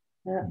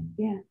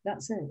 Yeah,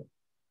 that's it.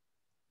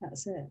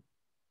 That's it.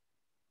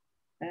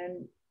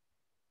 And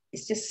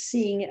it's just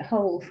seeing it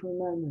whole for a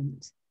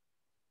moment.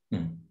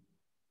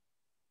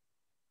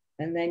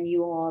 And then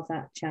you are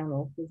that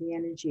channel for the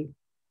energy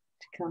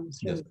to come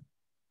through.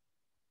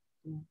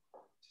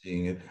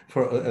 Seeing it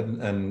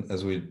and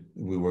as we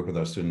work with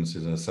our students,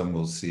 some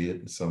will see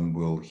it, some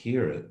will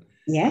hear it.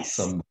 Yes.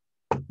 Some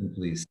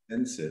simply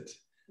sense it.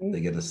 They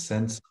get a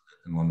sense of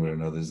it in one way or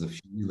another. There's a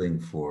feeling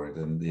for it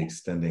and the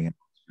extending out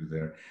through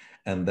there.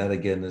 And that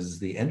again is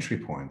the entry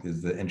point, to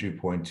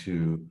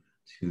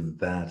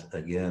that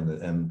again.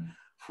 And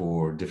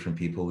for different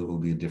people, it will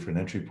be a different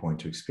entry point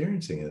to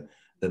experiencing it.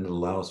 Then it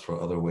allows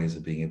for other ways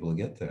of being able to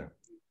get there.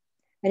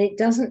 And it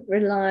doesn't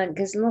rely on,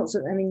 because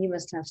you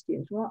must have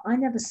students, well, I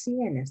never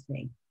see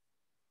anything.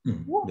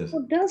 What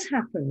does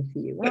happen for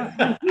you?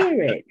 I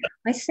hear it,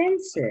 I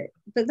sense it,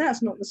 but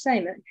that's not the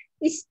same.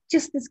 It's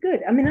just as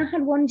good. I mean, I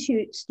had one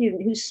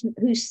student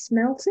who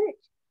smelt it.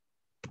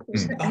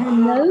 Her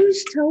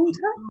nose told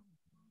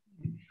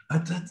her.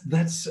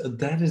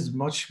 That is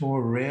much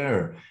more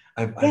rare.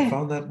 I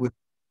found that with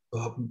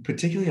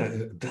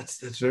particularly that's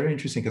very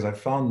interesting, because I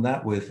found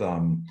that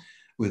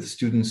with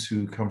students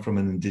who come from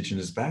an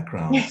indigenous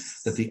background,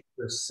 that the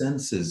other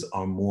senses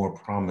are more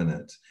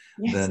prominent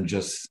than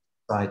just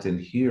sight and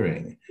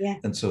hearing.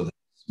 And so the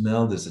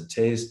smell, there's a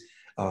taste.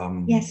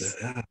 Yeah.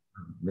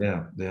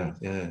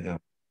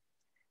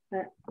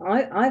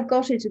 I've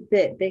got it a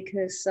bit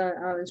because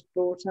I was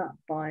brought up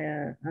by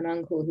an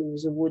uncle who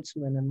was a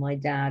woodsman, and my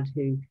dad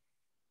who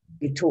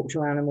talked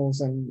to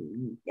animals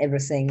and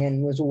everything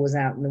and was always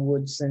out in the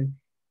woods. And,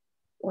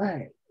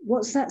 wow,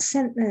 what's that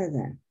scent there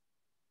then?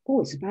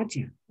 Oh, it's a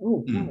badger.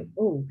 Oh, right.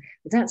 Oh,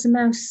 that's a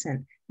mouse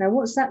scent. Now,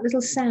 what's that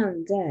little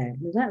sound there?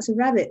 Well, that's a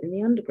rabbit in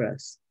the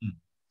undergrowth.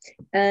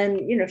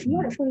 And, you know,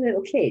 from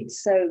little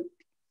kids, so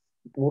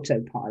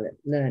autopilot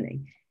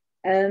learning.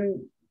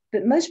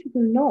 But most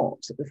people are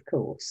not, of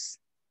course.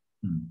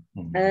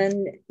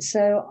 And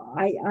so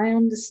I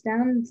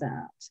understand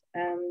that.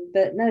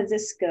 But no,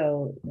 this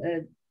girl,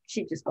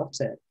 she just got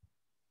it.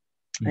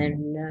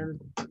 And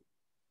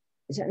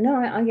no,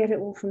 I get it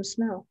all from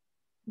smell.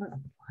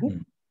 Right?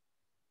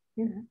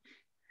 You know.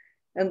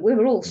 And we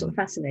were all sort of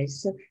fascinated.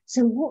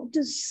 So what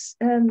does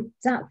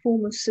that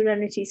form of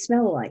serenity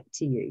smell like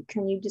to you?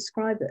 Can you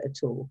describe it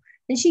at all?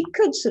 And she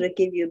could sort of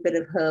give you a bit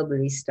of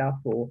herbally stuff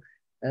or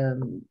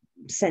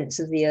sense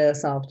of the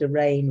earth after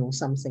rain or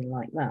something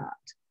like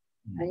that.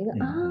 And you go,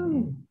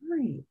 oh,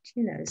 right.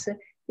 You know, so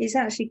it's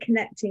actually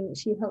connecting.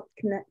 She helped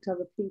connect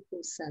other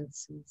people's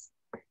senses.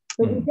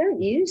 But we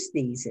don't use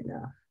these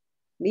enough.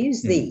 We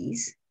use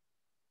these,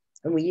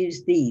 and we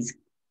use these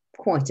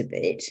quite a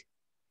bit.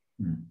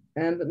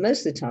 But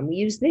most of the time we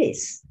use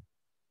this,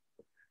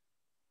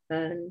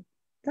 and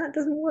that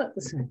doesn't work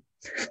the same.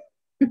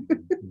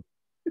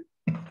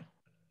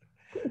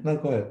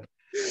 Not quite.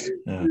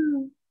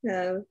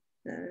 No.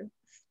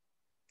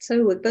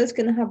 So we're both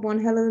going to have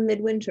one hell of a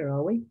midwinter,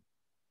 are we?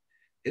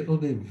 It will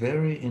be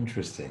very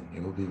interesting.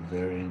 It will be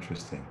very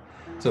interesting.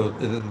 So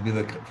it'll be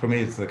for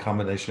me, it's the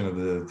combination of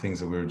the things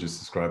that we were just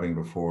describing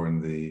before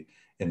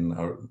in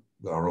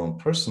our own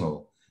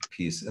personal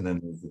piece, and then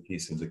there's the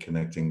piece of the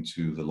connecting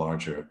to the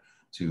larger,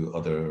 to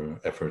other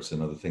efforts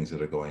and other things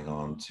that are going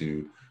on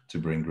to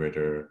bring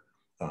greater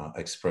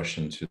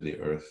expression to the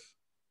earth,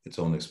 its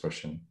own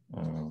expression,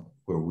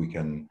 where we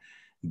can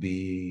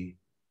be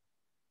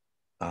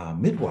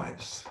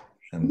midwives.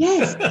 And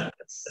yes.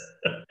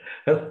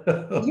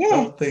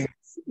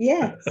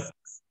 Yes.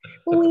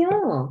 Well, we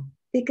are,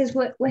 because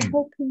we're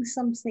helping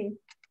something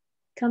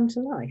come to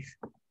life.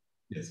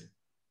 Yes.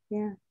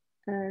 Yeah.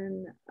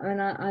 And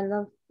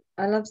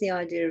I love the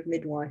idea of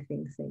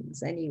midwifing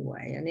things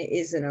anyway, and it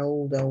is an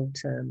old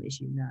term, as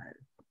you know.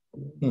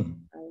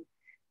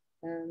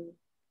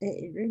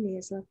 It really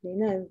is lovely.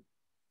 No,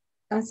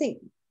 I think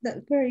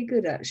that's very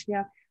good, actually.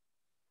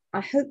 I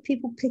hope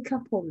people pick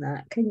up on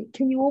that.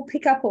 Can you all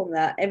pick up on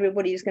that?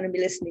 Everybody who's going to be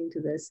listening to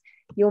this,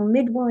 you're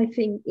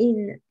midwifing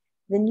in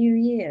the new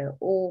year,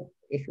 or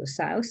if you're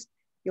south,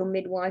 you're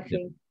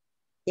midwifing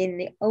in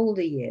the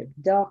older year,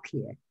 dark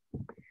year.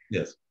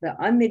 Yes. So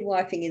I'm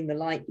midwifing in the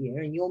light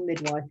year, and you're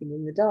midwifing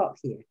in the dark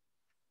year.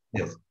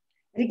 Yes.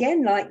 And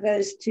again, like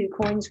those two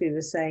coins we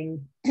were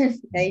saying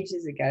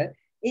ages ago,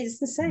 it's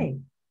the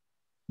same.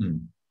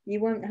 You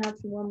won't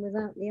have the one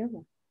without the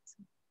other.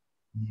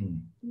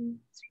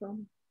 It's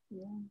wrong.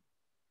 Yeah.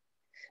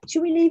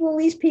 Should we leave all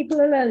these people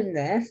alone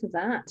there for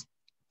that?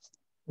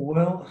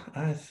 Well,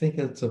 I think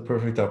it's a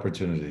perfect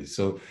opportunity.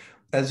 So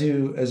as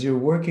you're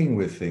working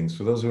with things,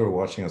 for those who are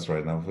watching us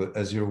right now,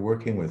 as you're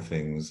working with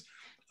things,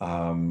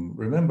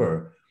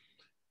 remember,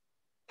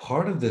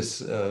 part of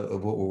this,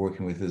 of what we're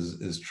working with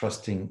is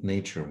trusting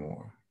nature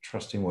more,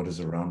 trusting what is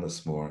around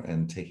us more,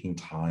 and taking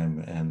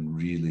time and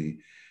really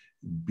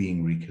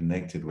being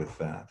reconnected with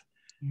that.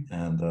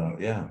 And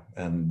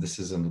and this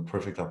is a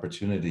perfect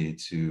opportunity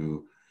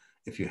to,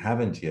 if you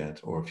haven't yet,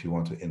 or if you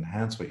want to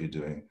enhance what you're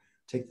doing,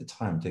 take the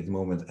time, take the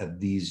moment at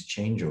these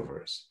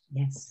changeovers.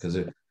 Yes. Because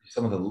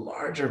some of the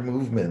larger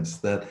movements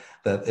that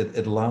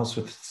it allows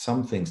for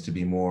some things to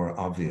be more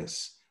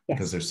obvious,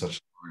 because there's such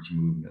large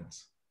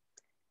movements.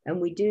 And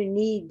we do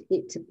need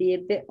it to be a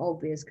bit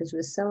obvious, because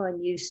we're so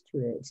unused to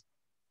it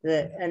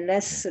that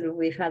unless sort of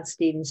we've had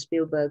Steven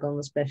Spielberg on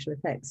the special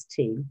effects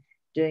team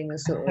doing a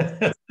sort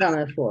of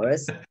stunner for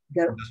us,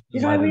 go,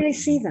 did I really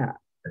see that?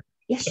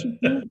 Yes, you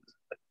did.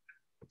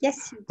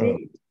 Yes, you did.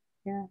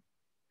 Yeah.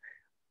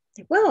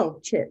 Well,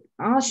 Chip,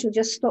 I shall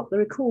just stop the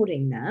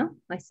recording now,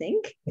 I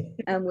think,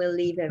 and we'll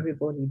leave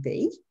everybody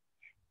be.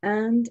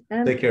 And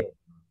take care.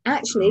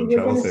 Actually,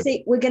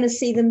 we're going to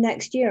see them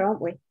next year, aren't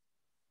we?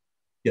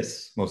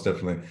 Yes, most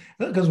definitely.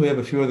 Because we have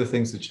a few other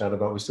things to chat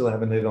about. We still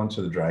haven't hit on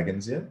to the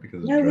dragons yet,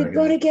 because we've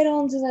got to get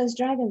on to those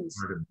dragons.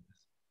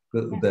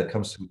 That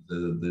comes to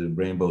the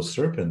rainbow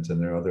serpent, and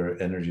there are other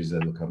energies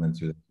that will come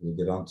into it. We'll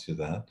get onto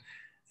that.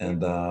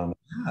 And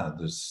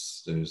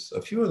there's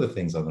a few other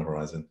things on the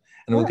horizon.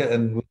 And we'll get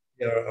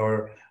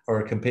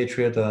our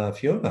compatriot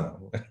Fiona.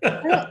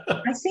 Well,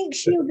 I think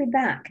she'll be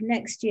back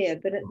next year,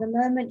 but at the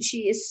moment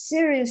she is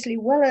seriously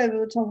well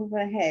over the top of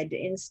her head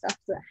in stuff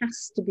that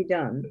has to be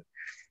done.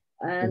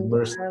 And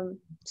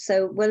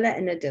so we're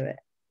letting her do it,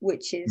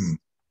 which is,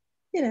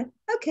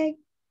 okay.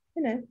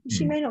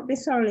 She may not be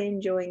thoroughly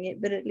enjoying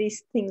it, but at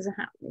least things are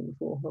happening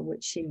for her,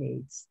 which she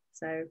needs.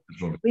 So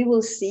we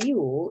will see you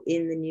all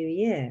in the new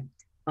year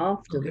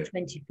after the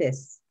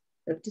 25th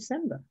of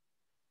December.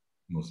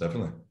 Most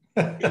definitely.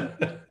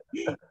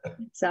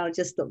 So I'll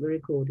just stop the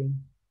recording.